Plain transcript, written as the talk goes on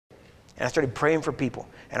And I started praying for people.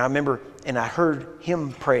 And I remember, and I heard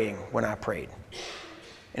him praying when I prayed.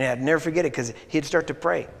 And I'd never forget it because he'd start to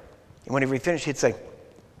pray. And whenever he finished, he'd say,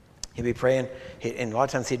 he'd be praying. And a lot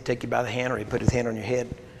of times he'd take you by the hand, or he'd put his hand on your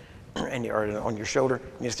head or on your shoulder.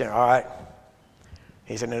 And you'd stand, all right.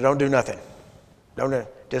 He said, no, don't do nothing.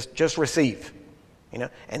 Just receive. You know,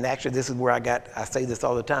 and actually this is where I say this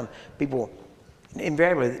all the time. People,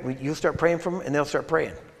 invariably, you'll start praying for them and they'll start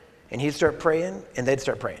praying. And he'd start praying and they'd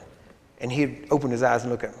start praying. And he'd open his eyes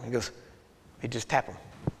and look at them. He goes, he'd just tap them.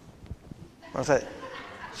 I said,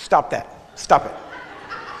 stop that. Stop it.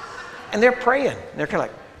 And they're praying. They're kind of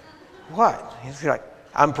like, what? He's like,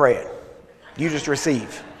 I'm praying. You just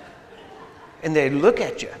receive. And they look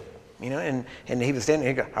at you, you know, and he was standing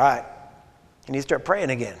there, he'd go, all right. And he'd start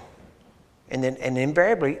praying again. And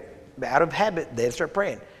invariably, out of habit, they'd start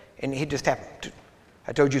praying. And he'd just tap them.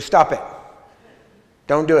 I told you, stop it.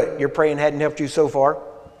 Don't do it. Your praying hadn't helped you so far.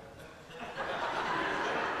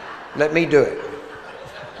 Let me do it.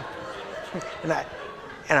 And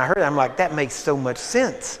I heard it, I'm like, that makes so much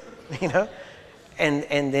sense, you know? And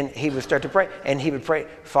then he would start to pray. And he would pray,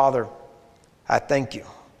 Father, I thank you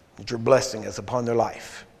that your blessing is upon their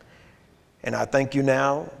life. And I thank you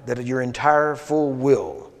now that your entire full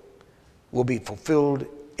will be fulfilled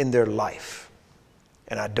in their life.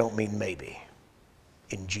 And I don't mean maybe.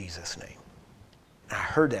 In Jesus' name. And I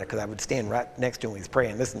heard that because I would stand right next to him when he was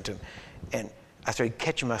praying, listen to him. And I started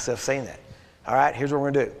catching myself saying that. All right, here's what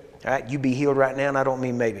we're going to do. All right, you be healed right now, and I don't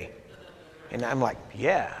mean maybe. And I'm like,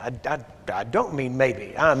 yeah, I don't mean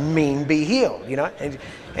maybe. I mean be healed, you know. And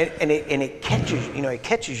it catches, you know, it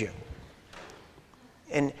catches you.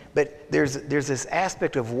 But there's this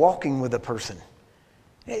aspect of walking with a person.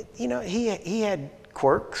 You know, he had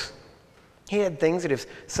quirks. He had things that if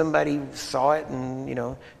somebody saw it and, you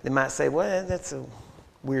know, they might say, well, that's a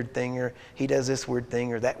weird thing, or he does this weird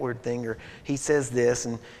thing, or that weird thing, or he says this.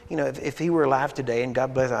 And, you know, if he were alive today, and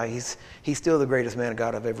God bless him, he's still the greatest man of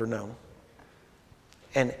God I've ever known.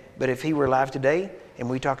 But if he were alive today and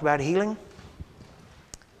we talked about healing,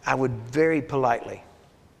 I would very politely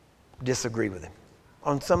disagree with him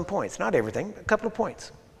on some points. Not everything, a couple of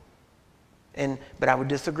points. But I would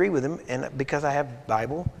disagree with him, and because I have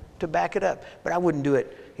Bible to back it up. But I wouldn't do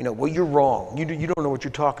it, you know, well, you're wrong. You don't know what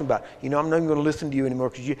you're talking about. You know, I'm not even going to listen to you anymore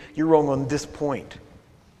because you're wrong on this point.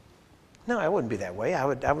 No, I wouldn't be that way. I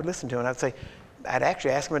would listen to him, and I'd say, I'd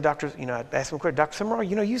actually ask him I'd ask him a question, Dr. Sumrall,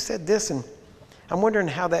 you know, you said this, and I'm wondering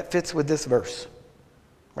how that fits with this verse,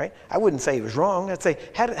 right? I wouldn't say he was wrong. I'd say,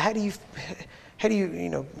 how do you, you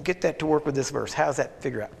know, get that to work with this verse? How does that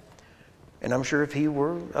figure out? And I'm sure if he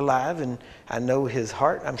were alive and I know his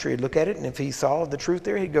heart, I'm sure he'd look at it, and if he saw the truth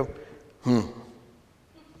there, he'd go,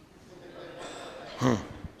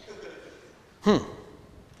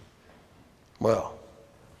 Well,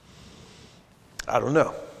 I don't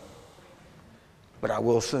know, but I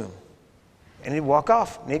will soon. And he'd walk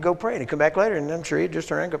off, and he'd go pray, and he'd come back later, and I'm sure he'd just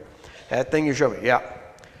turn around and go, that thing you showed me, yeah,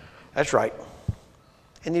 that's right.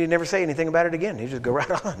 And he'd never say anything about it again. He'd just go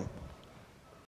right on.